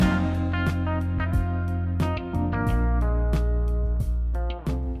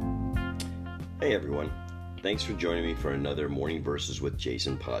Hey everyone, thanks for joining me for another Morning Verses with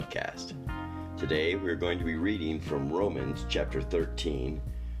Jason podcast. Today we're going to be reading from Romans chapter 13,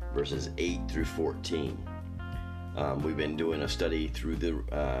 verses 8 through 14. We've been doing a study through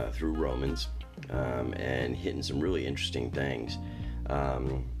Romans and hitting some really interesting things.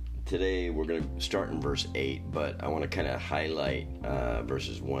 Today we're going to start in verse 8, but I want to kind of highlight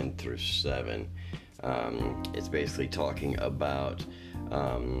verses 1 through 7. It's basically talking about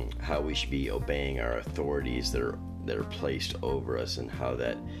how we should be obeying our authorities that are placed over us, and how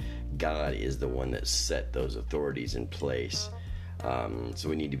that God is the one that set those authorities in place. So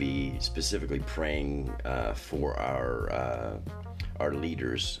we need to be specifically praying for our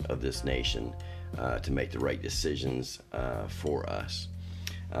leaders of this nation to make the right decisions for us.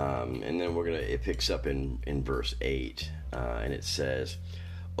 And then it picks up in verse 8, and it says,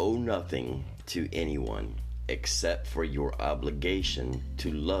 "Owe nothing to anyone except for your obligation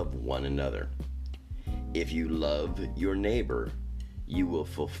to love one another. If you love your neighbor, you will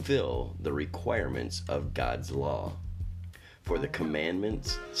fulfill the requirements of God's law. For the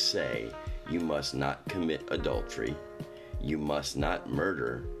commandments say, you must not commit adultery, you must not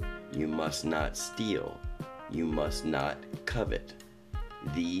murder, you must not steal, you must not covet.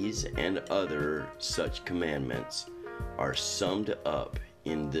 These and other such commandments are summed up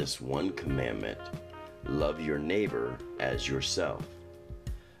in this one commandment: love your neighbor as yourself.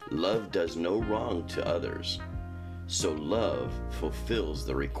 Love does no wrong to others, so love fulfills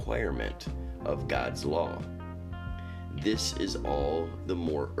the requirement of God's law. This is all the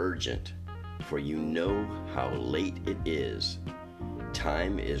more urgent, for you know how late it is.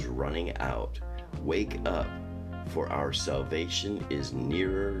 Time is running out. Wake up, for our salvation is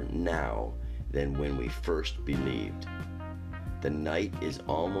nearer now than when we first believed. The night is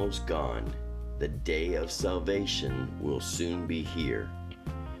almost gone. The day of salvation will soon be here.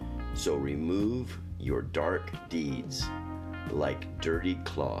 So remove your dark deeds like dirty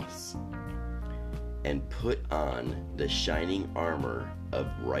cloths, and put on the shining armor of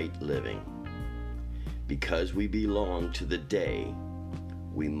right living. Because we belong to the day,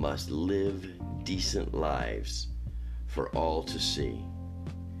 we must live decent lives for all to see.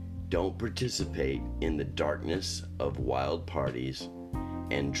 Don't participate in the darkness of wild parties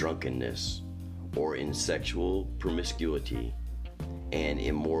and drunkenness, or in sexual promiscuity and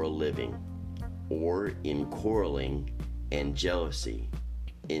immoral living, or in quarreling and jealousy.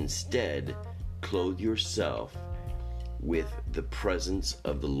 Instead, clothe yourself with the presence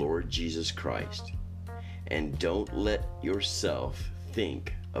of the Lord Jesus Christ, and don't let yourself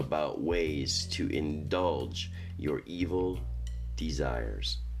think about ways to indulge your evil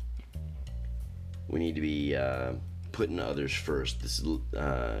desires." We need to be putting others first.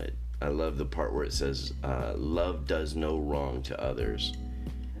 I love the part where it says, love does no wrong to others.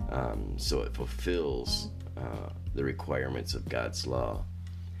 So it fulfills the requirements of God's law.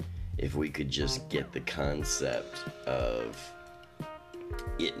 If we could just get the concept of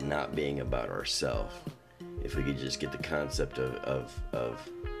it not being about ourselves, if we could just get the concept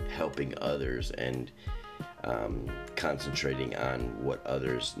of helping others and concentrating on what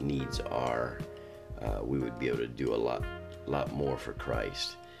others' needs are, we would be able to do a lot more for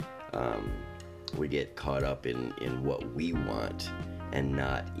Christ. We get caught up in what we want and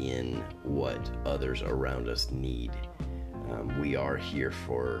not in what others around us need. We are here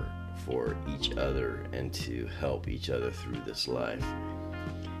for each other and to help each other through this life.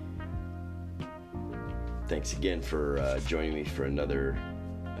 Thanks again for joining me for another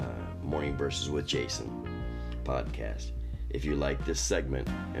Morning Verses with Jason podcast. If you like this segment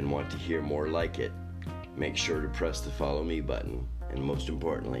and want to hear more like it, make sure to press the follow me button, and most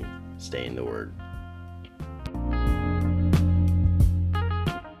importantly, stay in the Word.